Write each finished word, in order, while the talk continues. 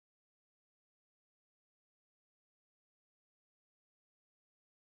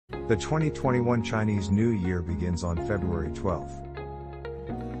The 2021 Chinese New Year begins on February 12th.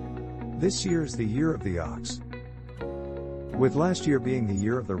 This year is the year of the ox. With last year being the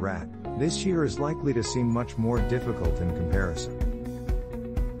year of the rat, this year is likely to seem much more difficult in comparison.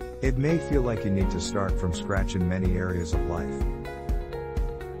 It may feel like you need to start from scratch in many areas of life.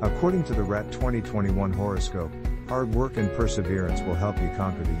 According to the Rat 2021 horoscope, hard work and perseverance will help you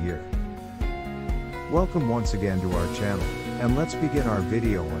conquer the year. Welcome once again to our channel, and let's begin our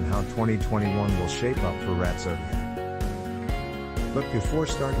video on how 2021 will shape up for Rat Zodiac. But before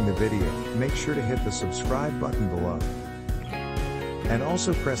starting the video, make sure to hit the subscribe button below. And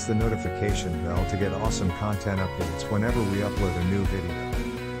also press the notification bell to get awesome content updates whenever we upload a new video.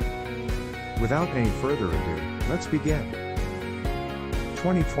 Without any further ado, let's begin.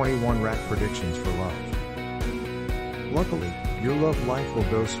 2021 Rat predictions for love. Luckily, your love life will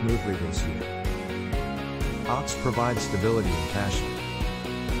go smoothly this year. Ox provides stability and passion.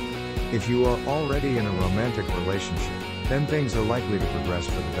 If you are already in a romantic relationship, then things are likely to progress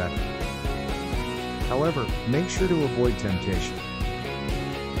for the better. However, make sure to avoid temptation.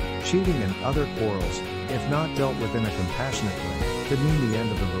 Cheating and other quarrels, if not dealt with in a compassionate way, could mean the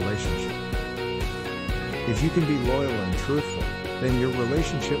end of the relationship. If you can be loyal and truthful, then your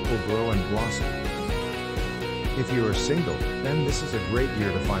relationship will grow and blossom. If you are single, then this is a great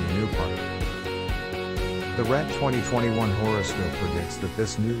year to find a new partner. The Rat 2021 horoscope predicts that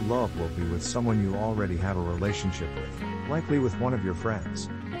this new love will be with someone you already have a relationship with, likely with one of your friends.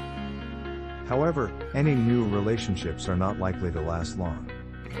 However, any new relationships are not likely to last long.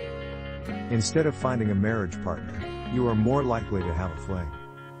 Instead of finding a marriage partner, you are more likely to have a fling.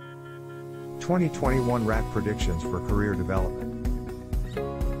 2021 Rat predictions for career development.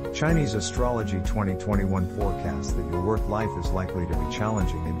 Chinese astrology 2021 forecasts that your work life is likely to be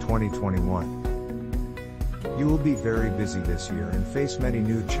challenging in 2021. You will be very busy this year and face many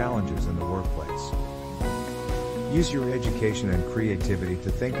new challenges in the workplace. Use your education and creativity to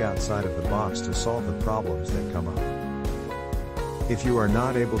think outside of the box to solve the problems that come up. If you are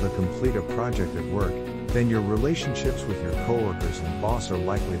not able to complete a project at work, then your relationships with your coworkers and boss are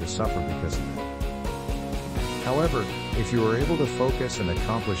likely to suffer because of it. However, if you are able to focus and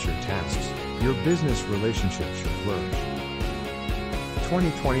accomplish your tasks, your business relationships should flourish.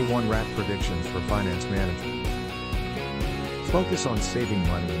 2021 Rat predictions for finance management. Focus on saving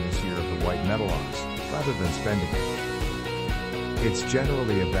money in this year of the white metal ox, rather than spending it. It's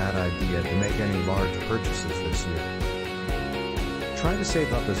generally a bad idea to make any large purchases this year. Try to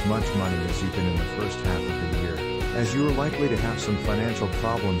save up as much money as you can in the first half of the year, as you are likely to have some financial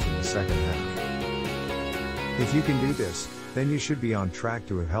problems in the second half. If you can do this, then you should be on track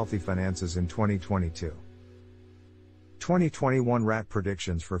to have healthy finances in 2022. 2021 Rat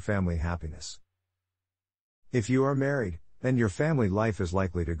predictions for family happiness. If you are married, then your family life is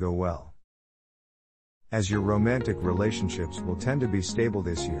likely to go well. As your romantic relationships will tend to be stable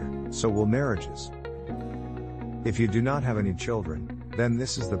this year, so will marriages. If you do not have any children, then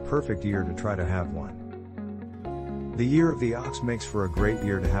this is the perfect year to try to have one. The year of the ox makes for a great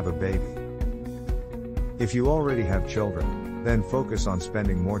year to have a baby. If you already have children, then focus on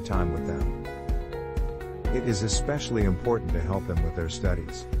spending more time with them. It is especially important to help them with their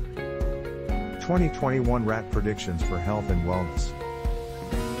studies. 2021 Rat predictions for health and wellness.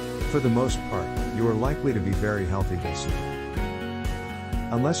 For the most part, you are likely to be very healthy this year.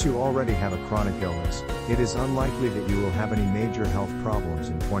 Unless you already have a chronic illness, it is unlikely that you will have any major health problems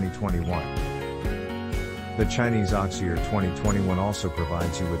in 2021. The Chinese Ox Year 2021 also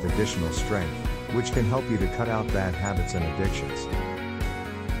provides you with additional strength, which can help you to cut out bad habits and addictions.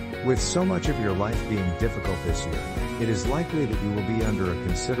 With so much of your life being difficult this year, it is likely that you will be under a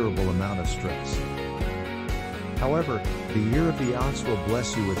considerable amount of stress. However, the year of the ox will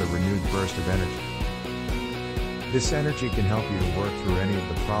bless you with a renewed burst of energy. This energy can help you to work through any of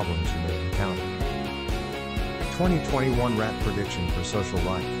the problems you may encounter. 2021 Rat prediction for social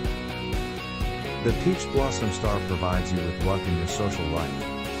life. The Peach Blossom Star provides you with luck in your social life.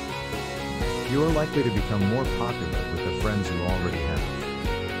 You are likely to become more popular with the friends you already have.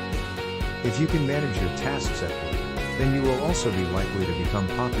 If you can manage your tasks at work, then you will also be likely to become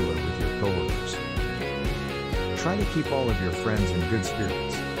popular with your coworkers. Try to keep all of your friends in good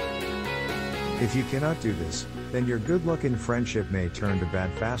spirits. If you cannot do this, then your good luck in friendship may turn to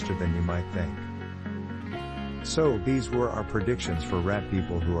bad faster than you might think. So, these were our predictions for Rat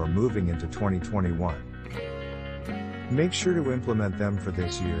people who are moving into 2021. Make sure to implement them for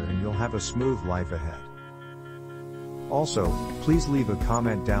this year and you'll have a smooth life ahead. Also, please leave a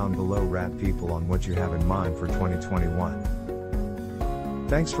comment down below, Rat people, on what you have in mind for 2021.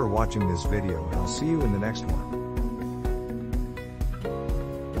 Thanks for watching this video and I'll see you in the next one.